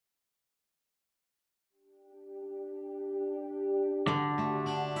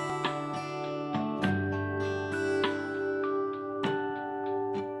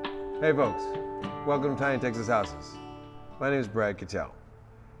Hey folks, welcome to Tiny Texas Houses. My name is Brad Cattell.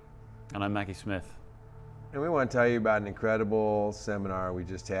 And I'm Mackie Smith. And we want to tell you about an incredible seminar we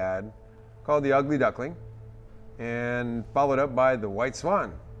just had called The Ugly Duckling, and followed up by The White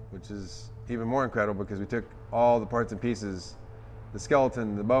Swan, which is even more incredible because we took all the parts and pieces, the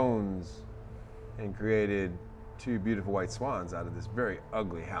skeleton, the bones, and created two beautiful white swans out of this very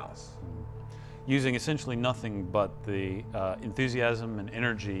ugly house. Using essentially nothing but the enthusiasm and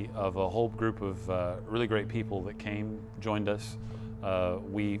energy of a whole group of really great people that came, joined us.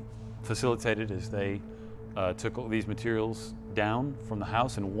 We facilitated as they took these materials down from the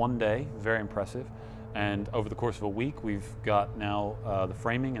house in one day, very impressive. And over the course of a week, we've got now the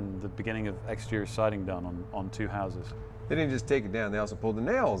framing and the beginning of exterior siding done on two houses. They didn't just take it down, they also pulled the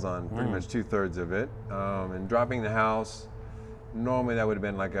nails on pretty much 2/3 of it. And dropping the house, normally that would have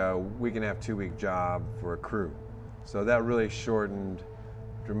been like a week and a half, 2-week job for a crew. So that really shortened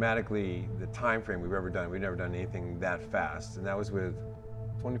dramatically the time frame we've ever done. We've never done anything that fast. And that was with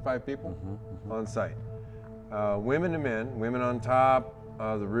 25 people on site. Women and men, women on top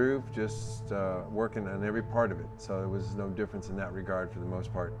of the roof, just working on every part of it. So there was no difference in that regard for the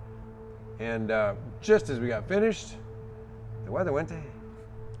most part. And just as we got finished, the weather went to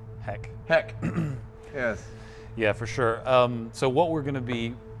Heck. Yes. Yeah, for sure. So what we're going to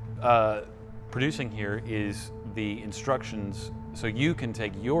be producing here is the instructions so you can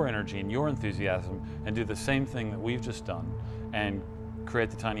take your energy and your enthusiasm and do the same thing that we've just done and create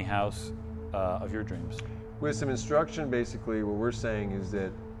the tiny house of your dreams. With some instruction, basically what we're saying is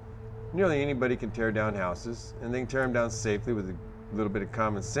that nearly anybody can tear down houses, and they can tear them down safely with a little bit of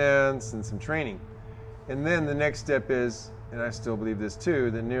common sense and some training. And then the next step is, and I still believe this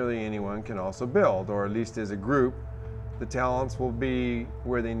too, that nearly anyone can also build, or at least as a group, the talents will be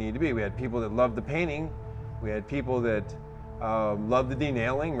where they need to be. We had people that loved the painting. We had people that loved the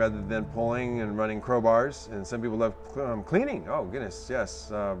denailing rather than pulling and running crowbars. And some people love cleaning. Oh goodness, yes.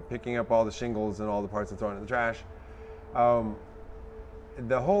 Picking up all the shingles and all the parts and throwing it in the trash.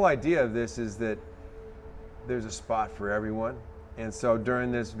 The whole idea of this is that there's a spot for everyone. And so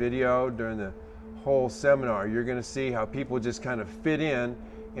during this video, during the whole seminar, you're going to see how people just kind of fit in,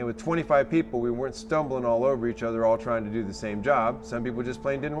 and with 25 people we weren't stumbling all over each other all trying to do the same job. Some people just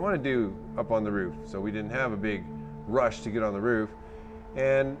plain didn't want to do up on the roof, so we didn't have a big rush to get on the roof.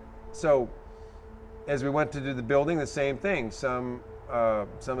 And so as we went to do the building, the same thing. Some of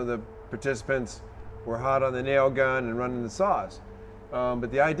the participants were hot on the nail gun and running the saws, but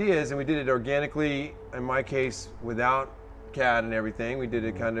the idea is, and we did it organically, in my case without CAD and everything. We did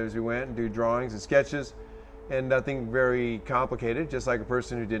it kind of as we went and do drawings and sketches, and nothing very complicated, just like a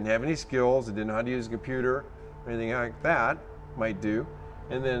person who didn't have any skills and didn't know how to use a computer or anything like that might do.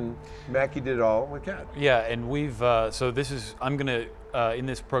 And then Mackie did it all with CAD. Yeah, and we've, so this is, I'm gonna, in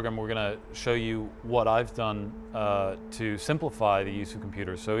this program we're gonna show you what I've done to simplify the use of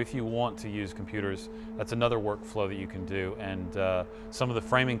computers. So if you want to use computers, that's another workflow that you can do, and some of the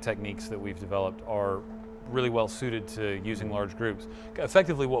framing techniques that we've developed are really well suited to using large groups.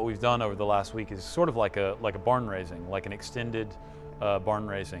 Effectively what we've done over the last week is sort of like a barn raising, like an extended barn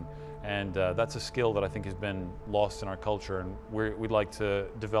raising. And that's a skill that I think has been lost in our culture, and we'd like to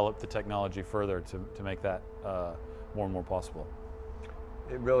develop the technology further to make that more and more possible.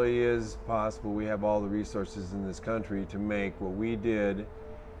 It really is possible. We have all the resources in this country to make what we did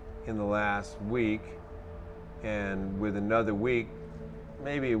in the last week, and with another week,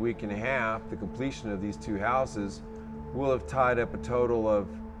 maybe a week and a half, the completion of these two houses, we'll have tied up a total of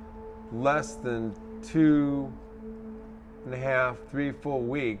less than 2.5, 3 full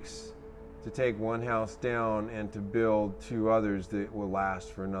weeks to take one house down and to build two others that will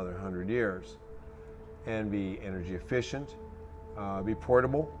last for another 100 years and be energy efficient, be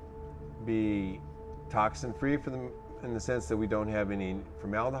portable, be toxin free for them in the sense that we don't have any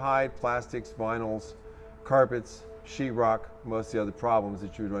formaldehyde, plastics, vinyls, carpets, sheetrock, most of the other problems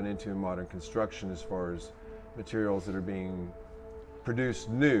that you would run into in modern construction as far as materials that are being produced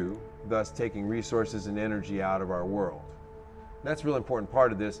new, thus taking resources and energy out of our world. That's a really important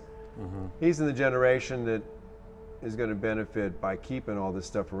part of this. He's in the generation that is going to benefit by keeping all this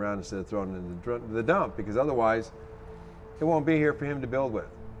stuff around instead of throwing it in the dump, because otherwise it won't be here for him to build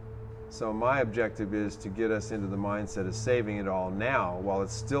with. So my objective is to get us into the mindset of saving it all now while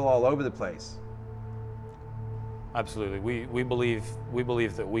it's still all over the place. Absolutely. We believe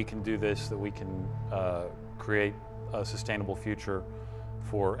that we can do this, that we can create a sustainable future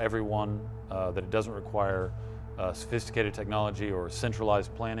for everyone, that it doesn't require sophisticated technology or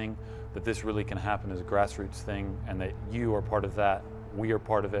centralized planning, that this really can happen as a grassroots thing, and that you are part of that We are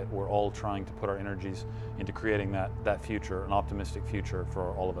part of it. We're all trying to put our energies into creating that future, an optimistic future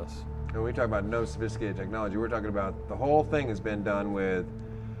for all of us. And when we talk about no sophisticated technology, we're talking about the whole thing has been done with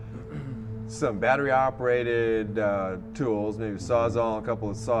some battery-operated tools, maybe Sawzall, a couple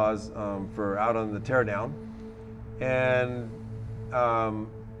of saws for out on the teardown, and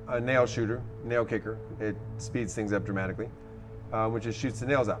a nail shooter, nail kicker. It speeds things up dramatically, which just shoots the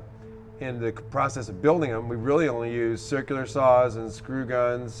nails out. In the process of building them, we really only use circular saws and screw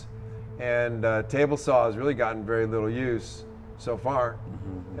guns, and table saws really gotten very little use so far.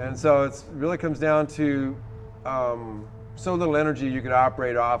 And so it really comes down to so little energy you could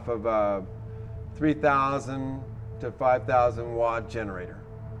operate off of a 3,000 to 5,000 watt generator,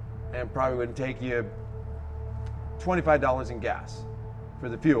 and probably wouldn't take you $25 in gas for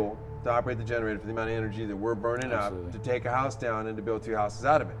the fuel to operate the generator for the amount of energy that we're burning up to take a house down and to build 2 houses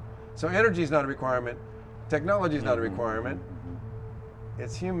out of it. So energy is not a requirement, technology is not a requirement.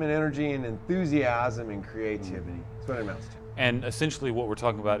 It's human energy and enthusiasm and creativity. That's what it amounts to. And essentially what we're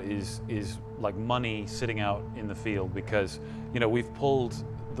talking about is like money sitting out in the field, because we've pulled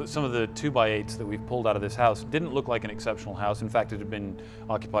some of the 2x8s that we've pulled out of this house. Didn't look like an exceptional house. In fact, it had been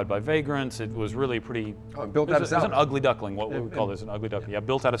occupied by vagrants. It was really pretty. Built out of salvage. It was an ugly duckling. What we would call this, an ugly duckling. Yeah,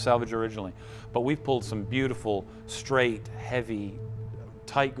 built out of salvage originally. But we've pulled some beautiful, straight, heavy,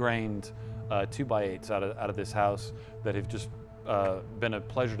 tight-grained 2x8s out of this house that have just been a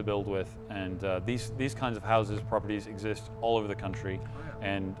pleasure to build with. And these kinds of houses, properties exist all over the country.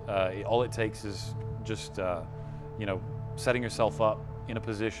 And all it takes is just setting yourself up in a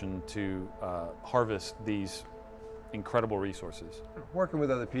position to harvest these incredible resources. Working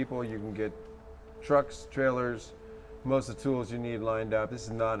with other people, you can get trucks, trailers, most of the tools you need lined up. This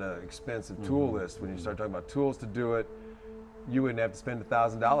is not an expensive tool list. When you start talking about tools to do it, you wouldn't have to spend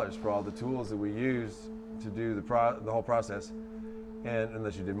 $1,000 for all the tools that we use to do the whole process, and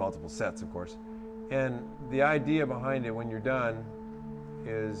unless you did multiple sets, of course. And the idea behind it when you're done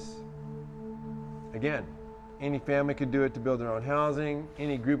is, again, any family could do it to build their own housing,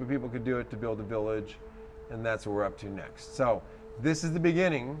 any group of people could do it to build a village, and that's what we're up to next. So this is the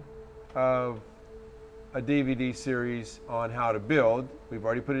beginning of a DVD series on how to build. We've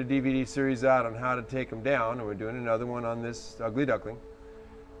already put a DVD series out on how to take them down, and we're doing another one on this ugly duckling.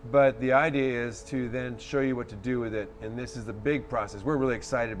 But the idea is to then show you what to do with it, and this is the big process. We're really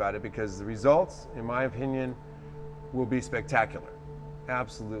excited about it because the results, in my opinion, will be spectacular.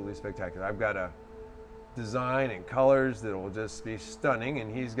 Absolutely spectacular. I've got a design and colors that will just be stunning,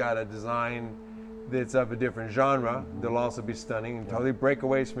 and he's got a design that's of a different genre that'll also be stunning and totally break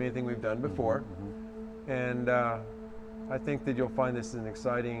away from anything we've done before. And I think that you'll find this an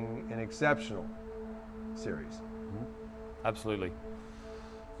exciting and exceptional series. Absolutely.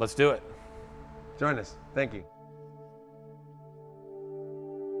 Let's do it. Join us. Thank you.